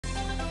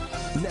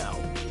Now,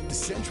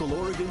 Central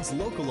Oregon's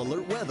local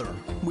alert weather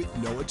with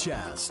Noah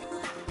Chast.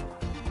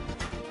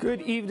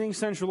 Good evening,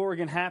 Central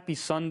Oregon. Happy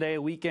Sunday,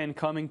 weekend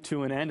coming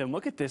to an end. And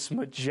look at this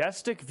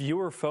majestic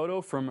viewer photo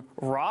from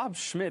Rob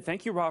Schmidt.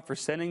 Thank you, Rob, for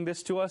sending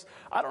this to us.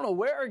 I don't know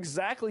where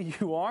exactly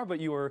you are,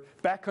 but you are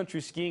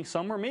backcountry skiing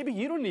somewhere. Maybe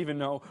you don't even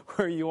know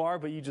where you are,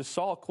 but you just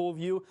saw a cool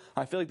view.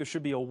 I feel like there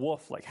should be a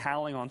wolf like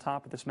howling on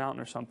top of this mountain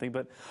or something.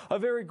 But a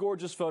very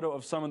gorgeous photo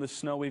of some of the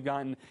snow we've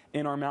gotten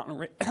in our mountain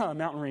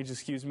range,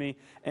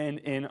 and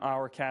in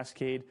our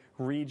Cascade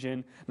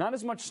region. Not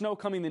as much snow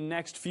coming the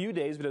next few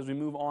days, but as we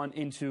move on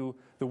into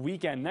the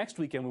weekend, next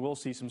weekend, we will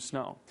see some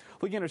snow.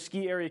 Looking at our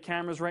ski area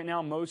cameras right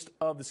now, most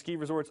of the ski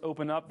resorts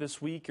open up this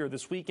week or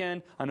this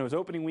weekend. I know it's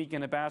opening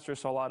weekend at Bachelor,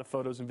 saw a lot of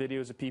photos and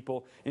videos of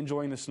people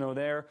enjoying the snow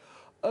there.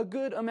 A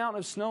good amount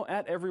of snow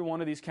at every one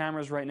of these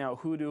cameras right now.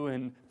 Hoodoo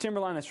and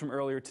Timberline, that's from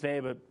earlier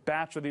today, but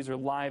Bachelor, these are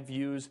live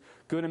views.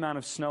 Good amount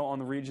of snow on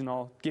the region.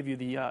 I'll give you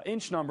the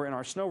inch number in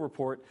our snow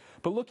report,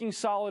 but looking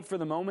solid for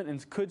the moment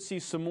and could see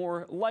some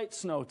more light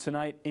snow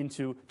tonight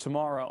into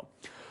tomorrow.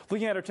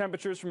 Looking at our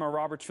temperatures from our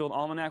Roberts Field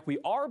Almanac, we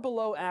are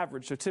below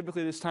average. So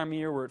typically this time of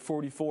year we're at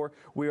 44.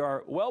 We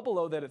are well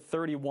below that at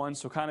 31,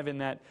 so kind of in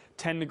that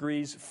 10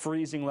 degrees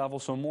freezing level,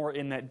 so more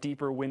in that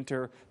deeper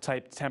winter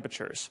type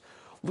temperatures.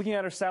 Looking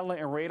at our satellite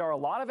and radar, a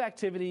lot of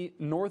activity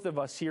north of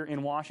us here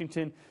in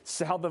Washington,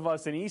 south of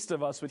us and east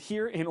of us. But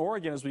here in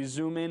Oregon, as we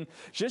zoom in,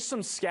 just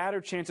some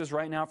scattered chances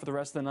right now for the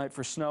rest of the night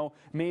for snow,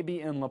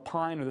 maybe in La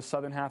Pine or the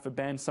southern half of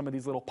Bend, some of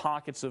these little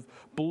pockets of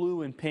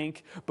blue and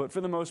pink. But for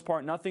the most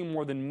part, nothing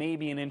more than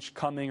maybe an inch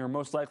coming or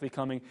most likely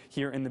coming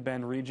here in the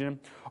Bend region.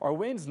 Our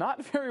winds,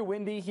 not very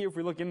windy here if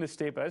we look in the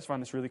state, but I just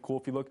find this really cool.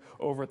 If you look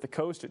over at the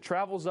coast, it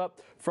travels up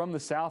from the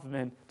south and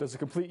then does a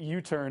complete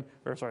U-turn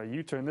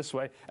this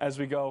way as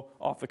we go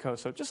off the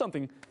coast. So just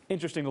something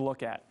interesting to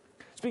look at.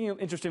 Speaking of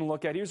interesting to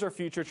look at, here's our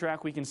future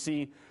track. We can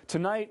see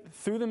tonight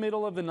through the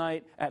middle of the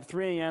night at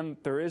 3 a.m.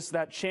 there is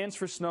that chance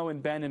for snow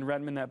in Bend and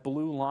Redmond, that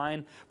blue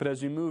line. But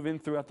as we move in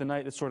throughout the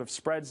night, it sort of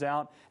spreads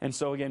out. And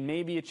so again,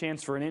 maybe a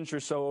chance for an inch or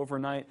so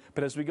overnight.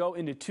 But as we go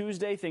into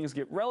Tuesday, things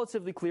get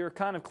relatively clear,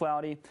 kind of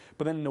cloudy.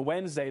 But then into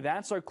Wednesday,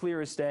 that's our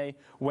clearest day.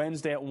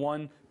 Wednesday at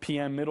 1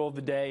 p.m., middle of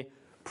the day.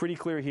 Pretty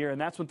clear here,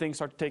 and that's when things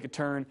start to take a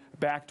turn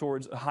back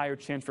towards a higher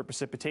chance for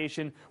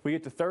precipitation. We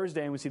get to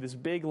Thursday and we see this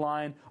big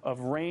line of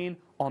rain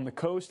on the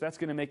coast. That's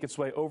going to make its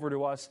way over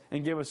to us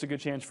and give us a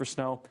good chance for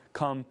snow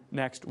come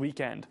next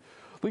weekend.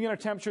 Looking at our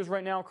temperatures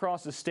right now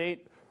across the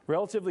state,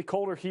 relatively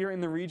colder here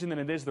in the region than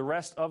it is the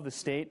rest of the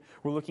state.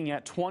 We're looking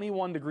at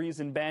 21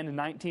 degrees in Bend,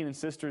 19 in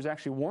Sisters,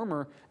 actually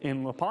warmer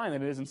in La Pine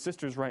than it is in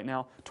Sisters right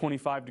now,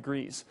 25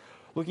 degrees.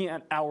 Looking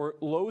at our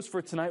lows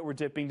for tonight, we're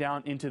dipping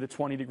down into the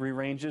 20-degree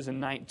ranges and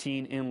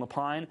 19 in La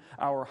Pine.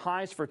 Our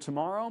highs for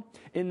tomorrow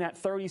in that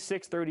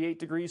 36, 38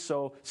 degrees,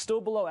 so still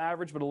below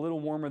average, but a little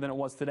warmer than it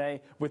was today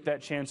with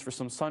that chance for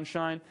some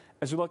sunshine.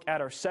 As we look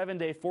at our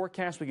 7-day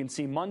forecast, we can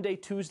see Monday,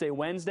 Tuesday,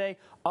 Wednesday,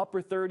 upper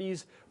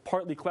 30s,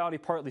 partly cloudy,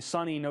 partly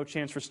sunny, no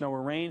chance for snow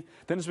or rain.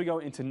 Then as we go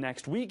into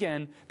next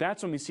weekend,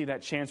 that's when we see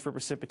that chance for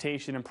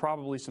precipitation and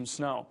probably some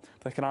snow.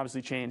 That can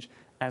obviously change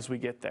as we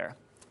get there.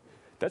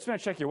 That's when I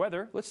check your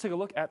weather. Let's take a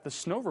look at the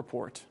snow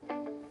report.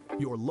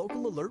 Your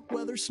local alert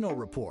weather snow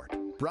report,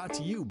 brought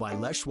to you by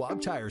Les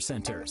Schwab Tire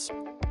Centers.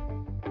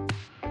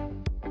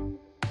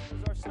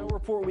 Here's our snow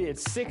report. We had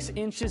 6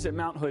 inches at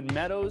Mount Hood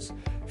Meadows,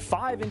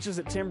 5 inches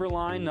at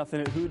Timberline, nothing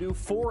at Hoodoo,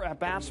 4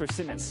 at Bachelor,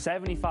 sitting at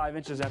 75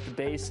 inches at the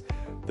base,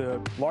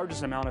 the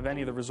largest amount of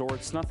any of the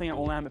resorts, nothing at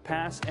Willamette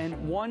Pass, and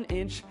 1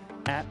 inch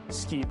at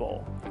Ski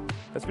Bowl.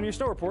 That's been your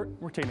snow report.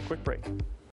 We're taking a quick break.